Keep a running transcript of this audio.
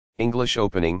English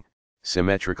opening,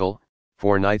 symmetrical,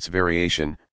 4 knights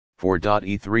variation,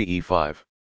 4.e3 e5.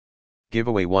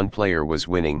 Giveaway. One player was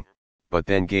winning, but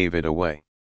then gave it away.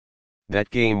 That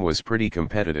game was pretty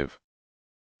competitive.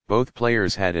 Both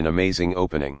players had an amazing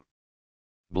opening.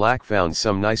 Black found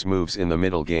some nice moves in the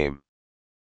middle game.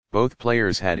 Both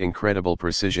players had incredible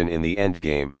precision in the end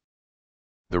game.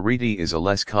 The Reti is a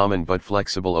less common but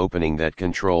flexible opening that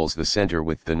controls the center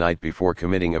with the knight before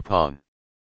committing a pawn.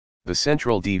 The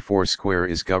central d4 square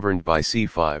is governed by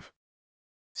c5.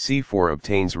 c4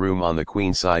 obtains room on the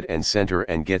queen side and center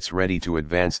and gets ready to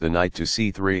advance the knight to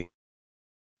c3.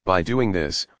 By doing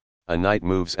this, a knight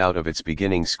moves out of its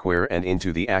beginning square and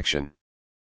into the action.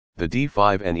 The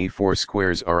d5 and e4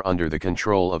 squares are under the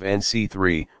control of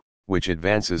nc3, which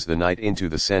advances the knight into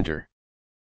the center.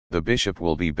 The bishop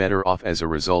will be better off as a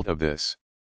result of this.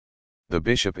 The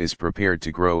bishop is prepared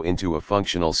to grow into a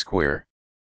functional square.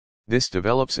 This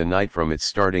develops a knight from its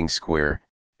starting square,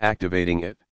 activating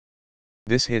it.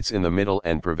 This hits in the middle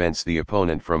and prevents the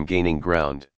opponent from gaining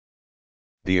ground.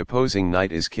 The opposing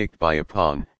knight is kicked by a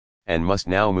pawn, and must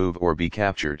now move or be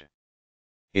captured.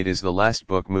 It is the last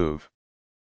book move.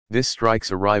 This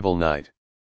strikes a rival knight.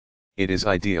 It is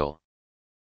ideal.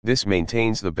 This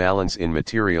maintains the balance in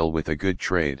material with a good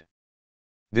trade.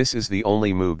 This is the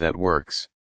only move that works.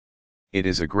 It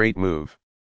is a great move.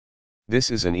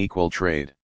 This is an equal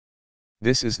trade.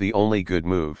 This is the only good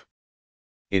move.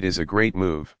 It is a great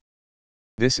move.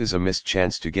 This is a missed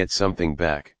chance to get something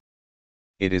back.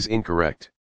 It is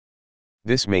incorrect.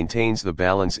 This maintains the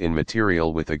balance in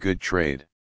material with a good trade.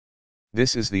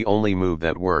 This is the only move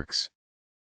that works.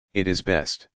 It is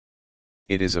best.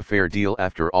 It is a fair deal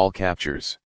after all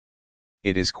captures.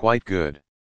 It is quite good.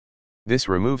 This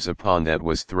removes a pawn that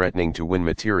was threatening to win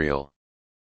material.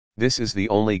 This is the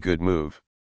only good move.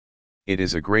 It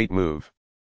is a great move.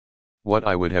 What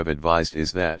I would have advised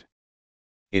is that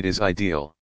it is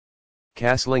ideal.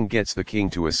 Castling gets the king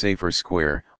to a safer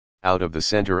square, out of the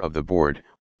center of the board,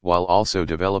 while also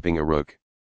developing a rook.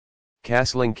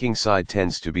 Castling kingside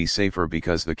tends to be safer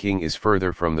because the king is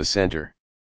further from the center.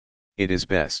 It is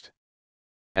best.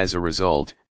 As a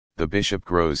result, the bishop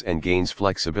grows and gains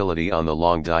flexibility on the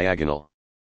long diagonal.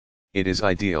 It is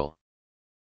ideal.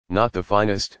 Not the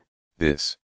finest,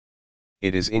 this.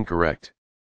 It is incorrect.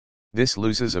 This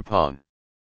loses a pawn.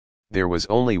 There was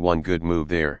only one good move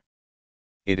there.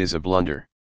 It is a blunder.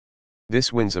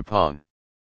 This wins a pawn.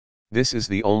 This is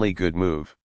the only good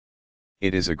move.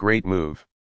 It is a great move.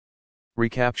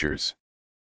 Recaptures.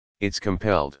 It's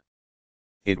compelled.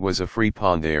 It was a free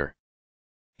pawn there.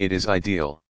 It is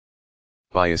ideal.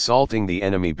 By assaulting the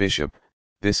enemy bishop,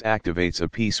 this activates a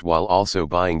piece while also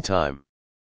buying time.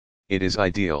 It is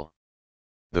ideal.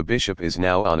 The bishop is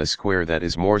now on a square that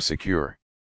is more secure.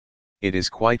 It is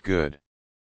quite good.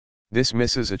 This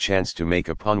misses a chance to make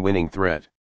a pawn-winning threat.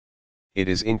 It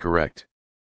is incorrect.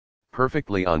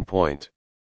 Perfectly on point.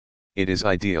 It is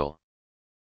ideal.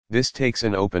 This takes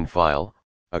an open file,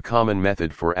 a common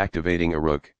method for activating a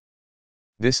rook.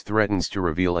 This threatens to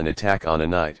reveal an attack on a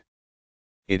knight.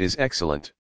 It is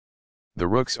excellent. The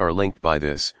rooks are linked by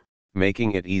this,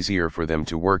 making it easier for them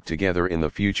to work together in the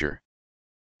future.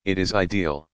 It is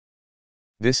ideal.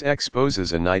 This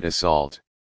exposes a knight assault.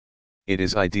 It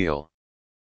is ideal.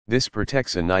 This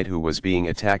protects a knight who was being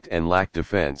attacked and lacked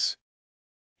defense.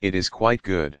 It is quite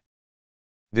good.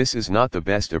 This is not the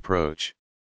best approach.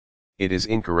 It is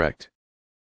incorrect.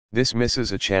 This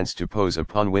misses a chance to pose a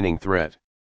pawn-winning threat.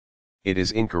 It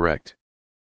is incorrect.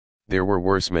 There were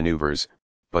worse maneuvers,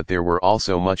 but there were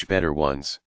also much better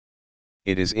ones.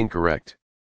 It is incorrect.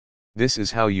 This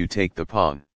is how you take the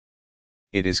pawn.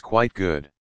 It is quite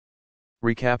good.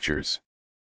 Recaptures.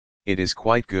 It is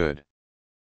quite good.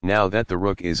 Now that the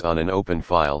rook is on an open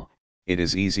file, it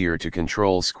is easier to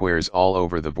control squares all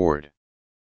over the board.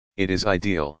 It is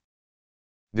ideal.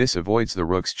 This avoids the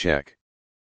rook's check.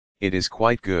 It is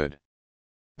quite good.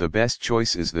 The best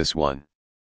choice is this one.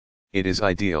 It is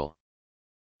ideal.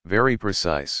 Very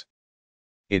precise.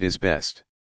 It is best.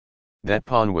 That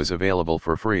pawn was available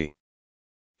for free.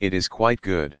 It is quite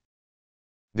good.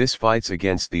 This fights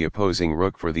against the opposing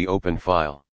rook for the open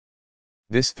file.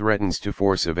 This threatens to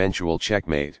force eventual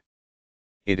checkmate.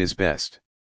 It is best.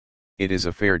 It is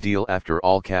a fair deal after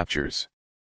all captures.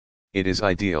 It is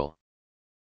ideal.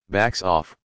 Backs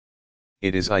off.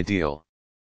 It is ideal.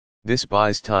 This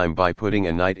buys time by putting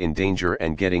a knight in danger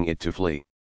and getting it to flee.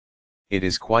 It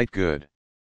is quite good.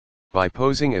 By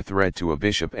posing a threat to a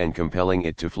bishop and compelling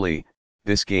it to flee,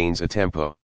 this gains a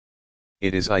tempo.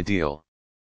 It is ideal.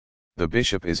 The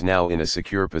bishop is now in a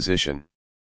secure position.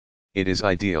 It is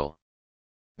ideal.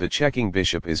 The checking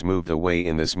bishop is moved away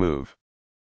in this move.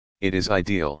 It is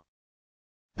ideal.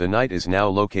 The knight is now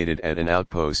located at an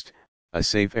outpost, a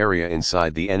safe area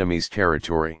inside the enemy's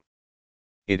territory.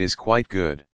 It is quite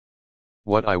good.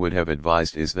 What I would have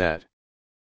advised is that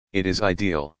it is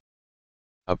ideal.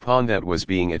 A pawn that was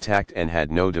being attacked and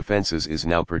had no defenses is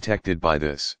now protected by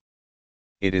this.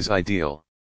 It is ideal.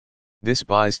 This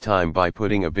buys time by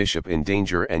putting a bishop in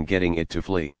danger and getting it to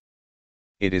flee.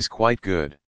 It is quite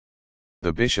good.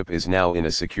 The bishop is now in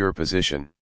a secure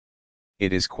position.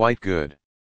 It is quite good.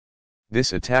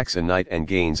 This attacks a knight and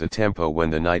gains a tempo when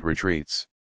the knight retreats.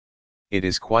 It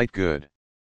is quite good.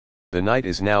 The knight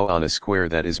is now on a square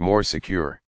that is more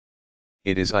secure.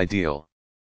 It is ideal.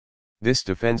 This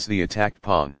defends the attacked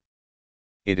pawn.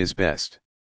 It is best.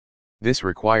 This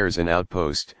requires an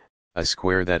outpost, a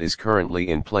square that is currently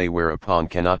in play where a pawn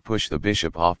cannot push the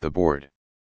bishop off the board.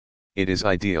 It is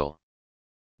ideal.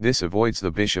 This avoids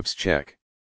the bishop's check.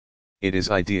 It is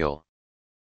ideal.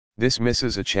 This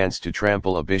misses a chance to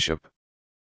trample a bishop.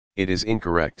 It is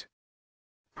incorrect.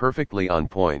 Perfectly on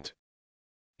point.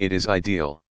 It is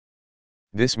ideal.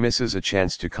 This misses a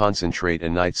chance to concentrate a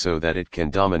knight so that it can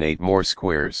dominate more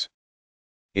squares.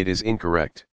 It is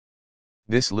incorrect.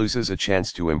 This loses a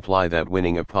chance to imply that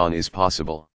winning a pawn is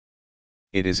possible.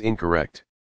 It is incorrect.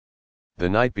 The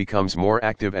knight becomes more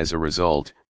active as a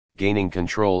result, gaining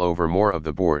control over more of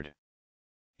the board.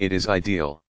 It is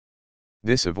ideal.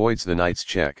 This avoids the knight's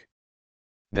check.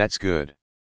 That's good.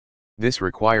 This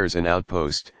requires an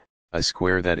outpost, a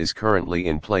square that is currently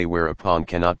in play where a pawn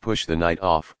cannot push the knight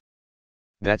off.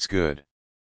 That's good.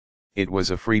 It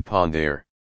was a free pawn there.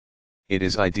 It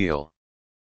is ideal.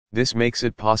 This makes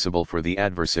it possible for the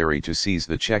adversary to seize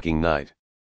the checking knight.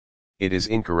 It is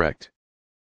incorrect.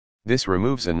 This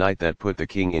removes a knight that put the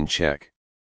king in check.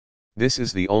 This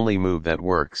is the only move that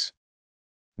works.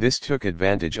 This took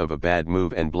advantage of a bad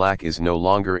move and black is no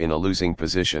longer in a losing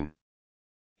position.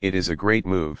 It is a great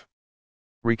move.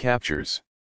 Recaptures.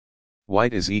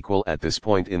 White is equal at this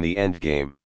point in the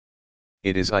endgame.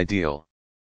 It is ideal.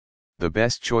 The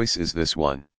best choice is this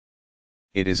one.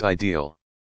 It is ideal.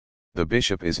 The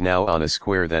bishop is now on a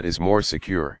square that is more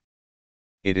secure.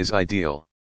 It is ideal.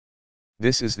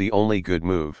 This is the only good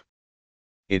move.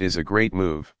 It is a great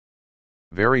move.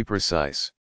 Very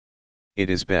precise. It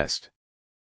is best.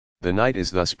 The knight is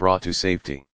thus brought to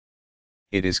safety.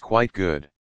 It is quite good.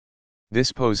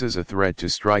 This poses a threat to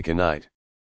strike a knight.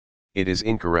 It is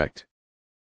incorrect.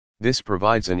 This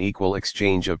provides an equal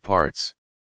exchange of parts.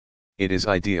 It is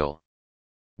ideal.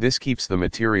 This keeps the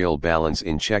material balance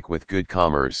in check with good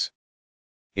commerce.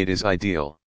 It is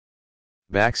ideal.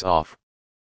 Backs off.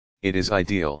 It is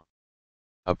ideal.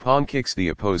 A pawn kicks the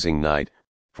opposing knight,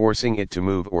 forcing it to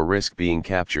move or risk being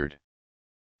captured.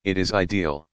 It is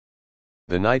ideal.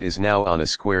 The knight is now on a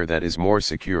square that is more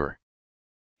secure.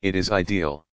 It is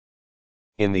ideal.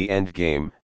 In the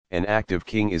endgame, an active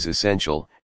king is essential,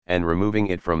 and removing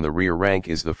it from the rear rank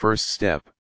is the first step.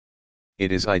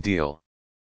 It is ideal.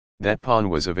 That pawn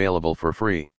was available for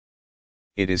free.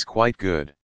 It is quite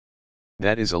good.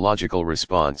 That is a logical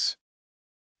response.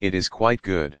 It is quite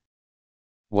good.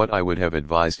 What I would have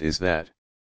advised is that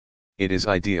it is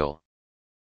ideal.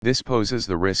 This poses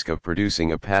the risk of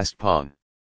producing a passed pawn.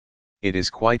 It is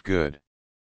quite good.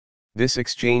 This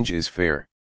exchange is fair.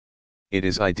 It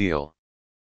is ideal.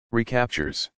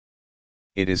 Recaptures.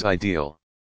 It is ideal.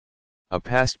 A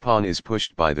passed pawn is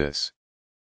pushed by this.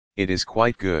 It is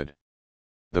quite good.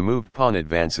 The moved pawn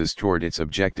advances toward its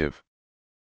objective.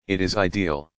 It is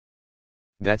ideal.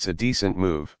 That's a decent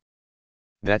move.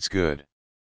 That's good.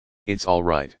 It's all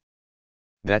right.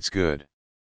 That's good.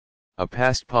 A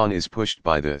passed pawn is pushed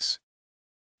by this.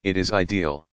 It is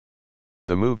ideal.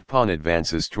 The moved pawn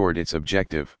advances toward its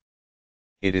objective.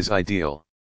 It is ideal.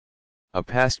 A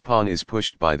passed pawn is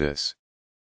pushed by this.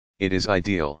 It is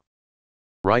ideal.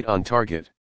 Right on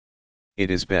target. It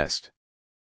is best.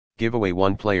 Giveaway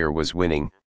one player was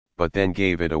winning, but then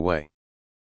gave it away.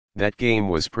 That game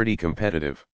was pretty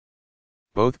competitive.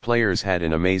 Both players had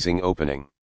an amazing opening.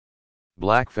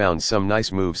 Black found some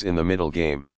nice moves in the middle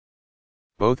game.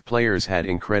 Both players had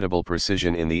incredible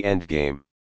precision in the end game.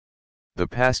 The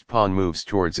passed pawn moves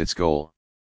towards its goal.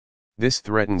 This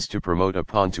threatens to promote a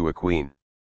pawn to a queen.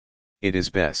 It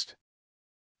is best.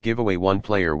 Giveaway one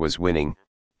player was winning,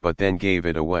 but then gave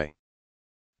it away.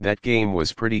 That game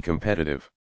was pretty competitive.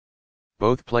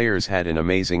 Both players had an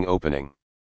amazing opening.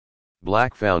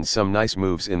 Black found some nice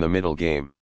moves in the middle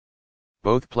game.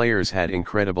 Both players had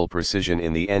incredible precision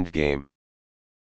in the end game.